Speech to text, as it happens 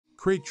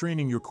Crate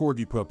Training Your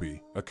Corgi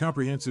Puppy, a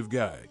comprehensive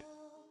guide.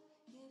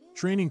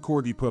 Training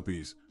Corgi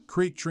Puppies.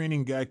 Crate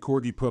Training Guide.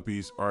 Corgi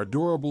puppies are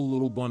adorable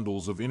little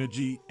bundles of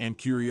energy and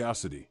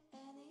curiosity.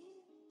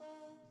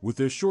 With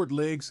their short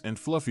legs and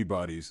fluffy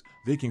bodies,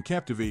 they can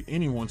captivate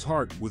anyone's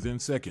heart within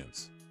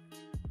seconds.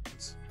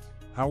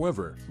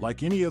 However,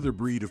 like any other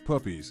breed of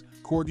puppies,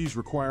 Corgis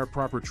require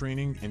proper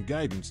training and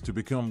guidance to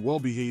become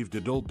well-behaved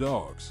adult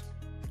dogs.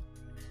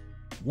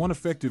 One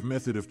effective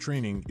method of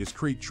training is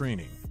crate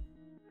training.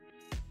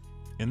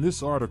 In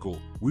this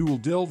article, we will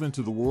delve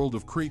into the world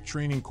of crate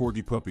training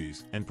Corgi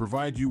puppies and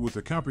provide you with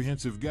a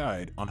comprehensive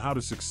guide on how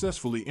to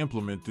successfully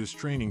implement this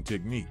training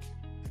technique.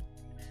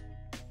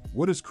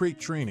 What is crate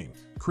training?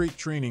 Crate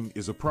training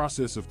is a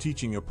process of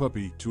teaching a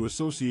puppy to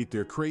associate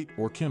their crate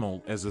or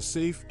kennel as a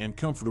safe and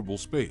comfortable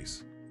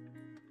space.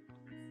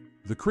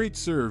 The crate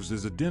serves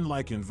as a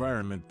den-like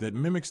environment that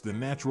mimics the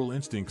natural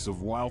instincts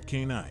of wild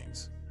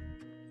canines.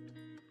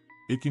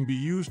 It can be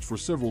used for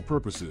several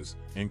purposes,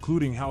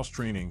 including house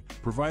training,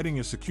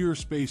 providing a secure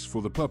space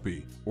for the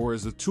puppy, or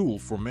as a tool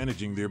for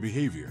managing their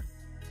behavior.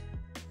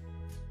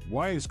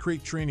 Why is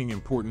crate training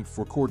important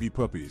for Corgi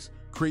puppies?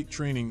 Crate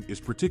training is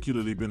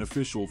particularly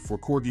beneficial for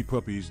Corgi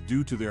puppies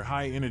due to their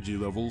high energy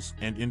levels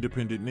and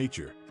independent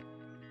nature.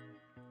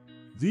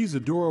 These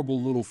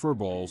adorable little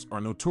furballs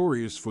are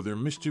notorious for their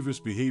mischievous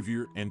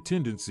behavior and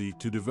tendency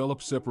to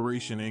develop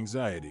separation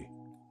anxiety.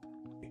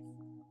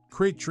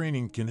 Crate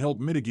training can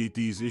help mitigate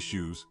these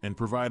issues and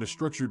provide a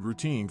structured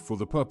routine for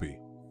the puppy.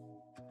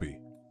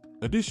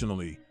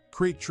 Additionally,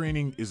 crate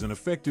training is an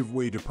effective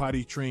way to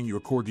potty train your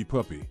Corgi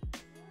puppy.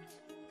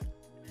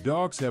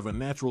 Dogs have a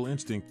natural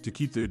instinct to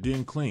keep their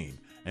den clean,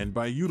 and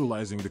by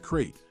utilizing the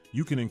crate,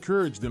 you can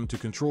encourage them to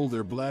control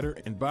their bladder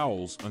and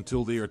bowels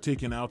until they are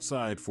taken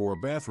outside for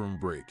a bathroom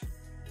break.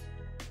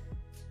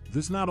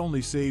 This not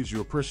only saves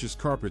your precious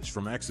carpets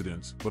from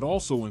accidents, but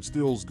also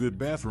instills good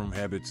bathroom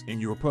habits in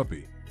your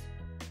puppy.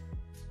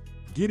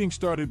 Getting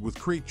started with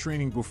crate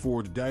training.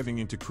 Before diving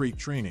into crate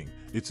training,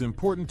 it's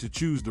important to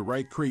choose the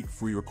right crate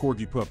for your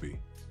Corgi puppy.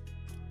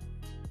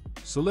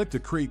 Select a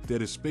crate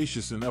that is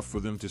spacious enough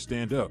for them to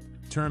stand up,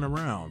 turn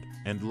around,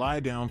 and lie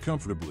down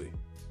comfortably.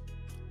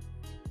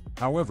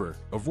 However,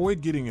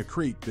 avoid getting a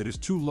crate that is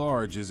too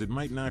large, as it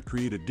might not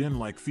create a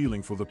den-like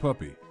feeling for the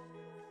puppy.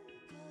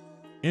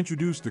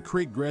 Introduce the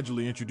crate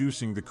gradually.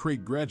 Introducing the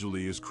crate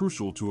gradually is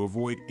crucial to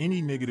avoid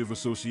any negative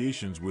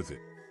associations with it.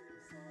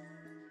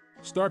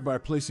 Start by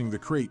placing the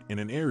crate in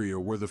an area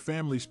where the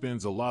family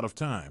spends a lot of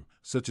time,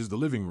 such as the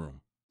living room.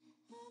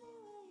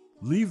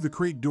 Leave the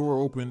crate door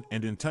open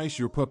and entice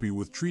your puppy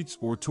with treats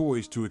or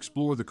toys to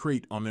explore the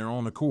crate on their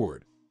own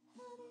accord.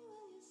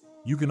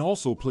 You can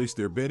also place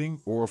their bedding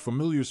or a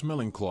familiar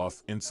smelling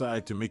cloth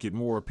inside to make it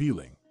more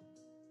appealing.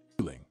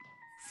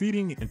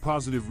 Feeding and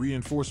positive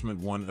reinforcement.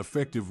 One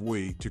effective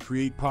way to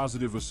create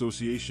positive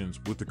associations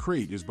with the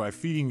crate is by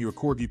feeding your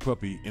Corgi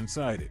puppy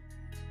inside it.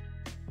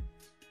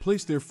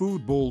 Place their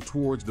food bowl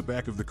towards the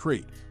back of the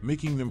crate,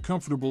 making them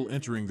comfortable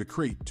entering the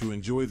crate to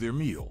enjoy their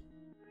meal.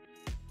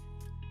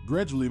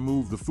 Gradually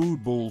move the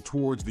food bowl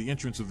towards the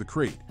entrance of the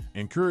crate,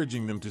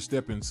 encouraging them to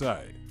step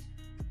inside.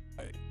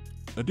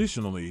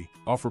 Additionally,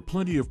 offer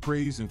plenty of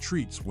praise and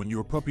treats when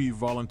your puppy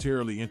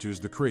voluntarily enters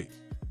the crate.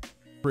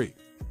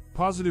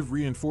 Positive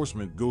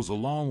reinforcement goes a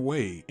long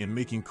way in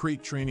making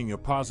crate training a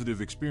positive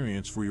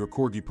experience for your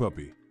Corgi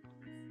puppy.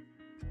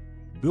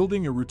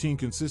 Building a routine.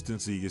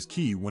 Consistency is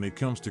key when it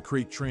comes to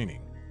crate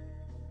training.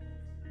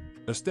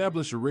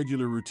 Establish a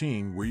regular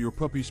routine where your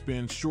puppy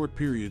spends short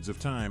periods of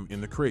time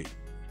in the crate.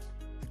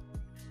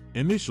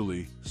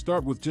 Initially,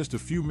 start with just a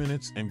few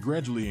minutes and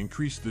gradually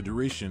increase the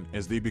duration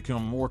as they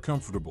become more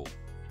comfortable.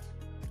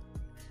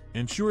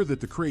 Ensure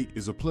that the crate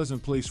is a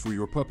pleasant place for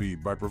your puppy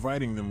by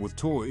providing them with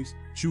toys,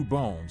 chew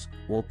bones,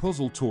 or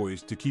puzzle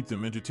toys to keep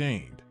them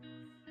entertained.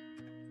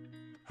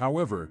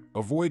 However,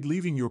 avoid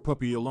leaving your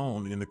puppy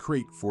alone in the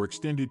crate for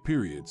extended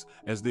periods,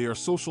 as they are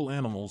social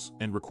animals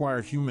and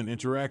require human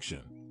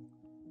interaction.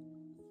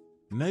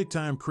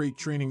 Nighttime crate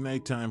training.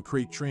 Nighttime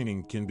crate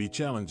training can be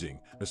challenging,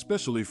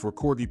 especially for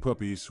Corgi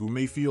puppies who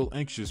may feel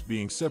anxious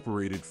being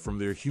separated from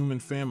their human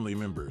family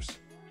members.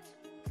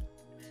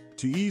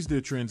 To ease their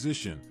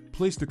transition,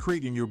 place the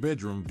crate in your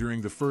bedroom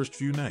during the first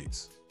few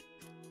nights.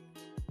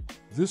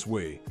 This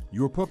way,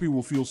 your puppy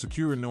will feel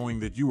secure knowing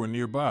that you are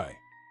nearby.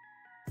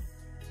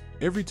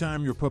 Every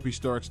time your puppy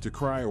starts to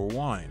cry or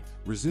whine,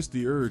 resist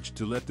the urge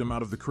to let them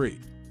out of the crate.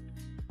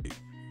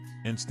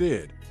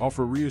 Instead,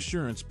 offer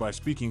reassurance by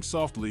speaking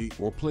softly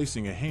or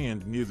placing a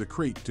hand near the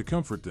crate to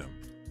comfort them.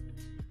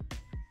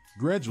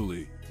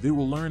 Gradually, they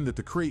will learn that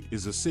the crate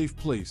is a safe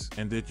place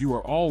and that you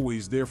are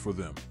always there for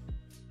them.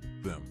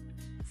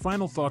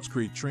 Final thoughts.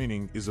 Crate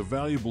training is a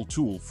valuable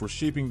tool for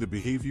shaping the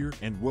behavior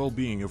and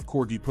well-being of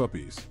Corgi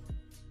puppies.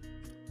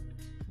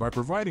 By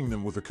providing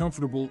them with a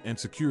comfortable and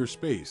secure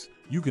space,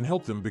 you can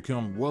help them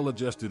become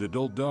well-adjusted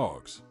adult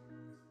dogs.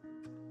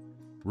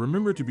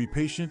 Remember to be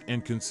patient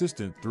and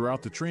consistent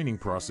throughout the training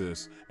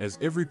process, as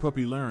every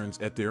puppy learns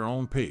at their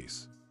own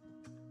pace.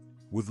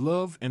 With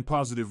love and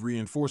positive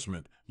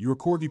reinforcement, your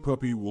Corgi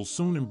puppy will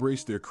soon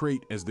embrace their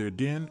crate as their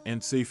den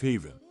and safe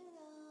haven.